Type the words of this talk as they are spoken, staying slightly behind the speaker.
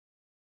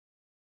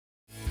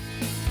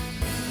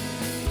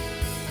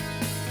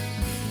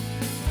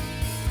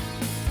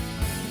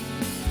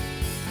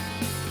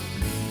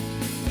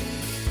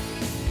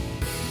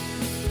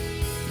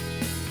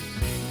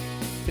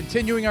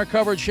Continuing our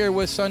coverage here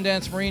with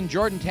Sundance Marine,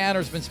 Jordan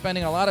Tanner's been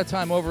spending a lot of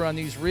time over on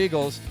these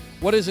Regals.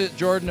 What is it,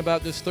 Jordan,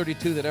 about this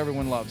 32 that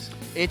everyone loves?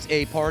 It's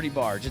a party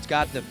barge. It's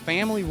got the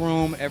family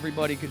room.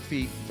 Everybody could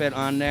fit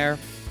on there.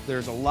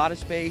 There's a lot of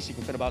space. You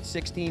can fit about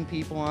 16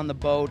 people on the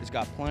boat. It's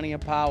got plenty of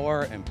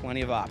power and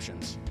plenty of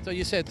options. So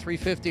you said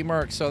 350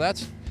 Merc, so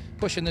that's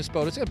pushing this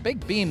boat. It's a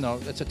big beam, though.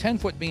 It's a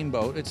 10-foot beam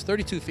boat. It's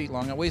 32 feet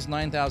long. It weighs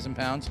 9,000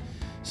 pounds.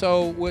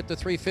 So with the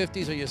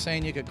 350s, are you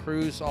saying you could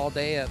cruise all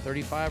day at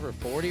 35 or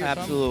 40 or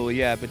something? Absolutely,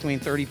 yeah, between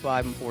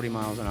 35 and 40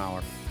 miles an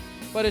hour.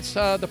 But it's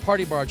the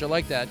party barge. I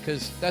like that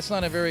because that's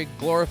not a very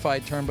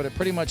glorified term, but it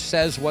pretty much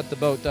says what the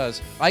boat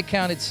does. I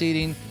counted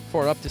seating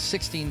for up to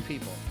 16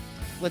 people.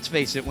 Let's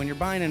face it, when you're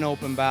buying an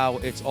open bow,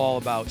 it's all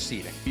about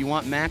seating. You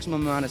want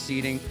maximum amount of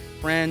seating.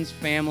 Friends,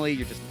 family,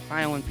 you're just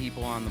piling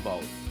people on the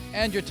boat.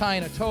 And you're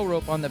tying a tow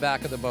rope on the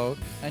back of the boat,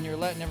 and you're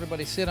letting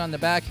everybody sit on the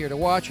back here to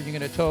watch. And you're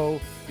going to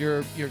tow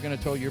your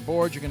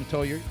board. You're going to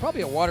tow your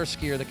probably a water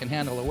skier that can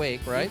handle a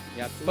wake, right?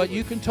 Yeah, absolutely. But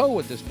you can tow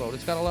with this boat.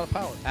 It's got a lot of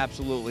power.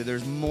 Absolutely.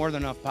 There's more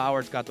than enough power.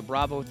 It's got the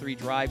Bravo 3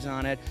 drives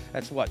on it.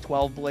 That's what,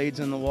 12 blades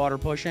in the water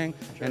pushing,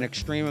 Sure. An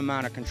extreme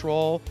amount of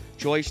control,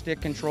 joystick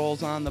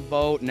controls on the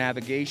boat,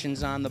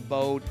 navigation's on the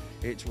boat.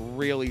 It's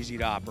real easy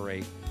to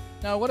operate.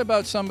 Now, what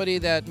about somebody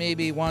that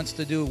maybe wants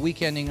to do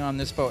weekending on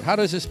this boat? How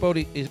does this boat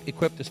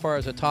equipped as far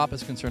as a top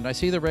is concerned? I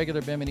see the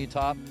regular bimini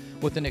top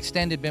with an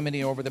extended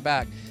bimini over the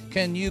back.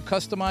 Can you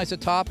customize the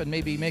top and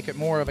maybe make it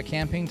more of a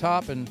camping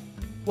top? And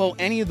well,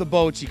 any of the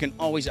boats, you can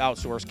always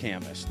outsource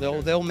canvas.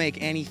 They'll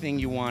make anything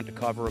you want to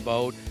cover a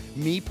boat.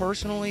 Me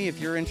personally,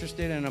 if you're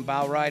interested in a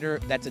bow rider,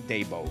 that's a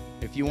day boat.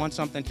 If you want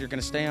something that you're going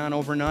to stay on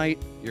overnight,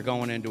 you're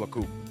going into a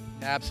coupe.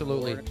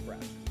 Absolutely. Or an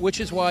express. Which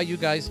is why you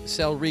guys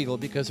sell Regal,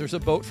 because there's a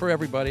boat for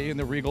everybody in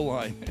the Regal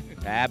line.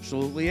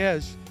 Absolutely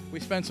is. We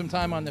spent some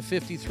time on the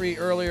 53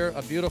 earlier,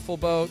 a beautiful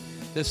boat.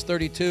 This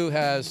 32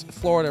 has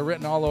Florida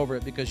written all over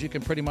it because you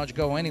can pretty much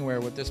go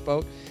anywhere with this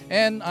boat.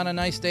 And on a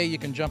nice day, you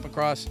can jump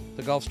across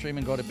the Gulf Stream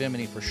and go to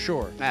Bimini for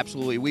sure.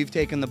 Absolutely. We've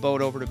taken the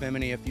boat over to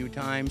Bimini a few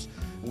times.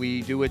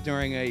 We do it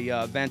during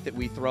a event that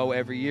we throw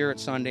every year at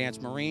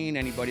Sundance Marine.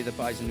 Anybody that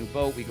buys a new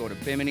boat, we go to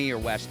Bimini or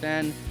West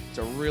End. It's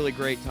a really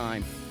great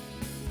time.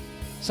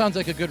 Sounds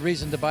like a good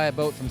reason to buy a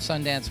boat from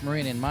Sundance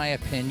Marine, in my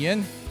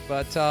opinion.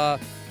 But well,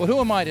 who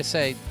am I to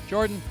say?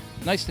 Jordan,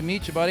 nice to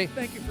meet you, buddy.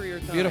 Thank you for your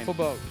time. Beautiful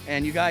boat.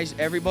 And you guys,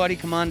 everybody,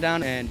 come on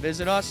down and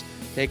visit us.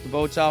 Take the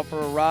boats out for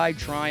a ride,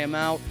 try them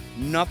out.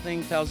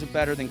 Nothing tells it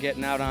better than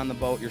getting out on the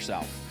boat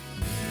yourself.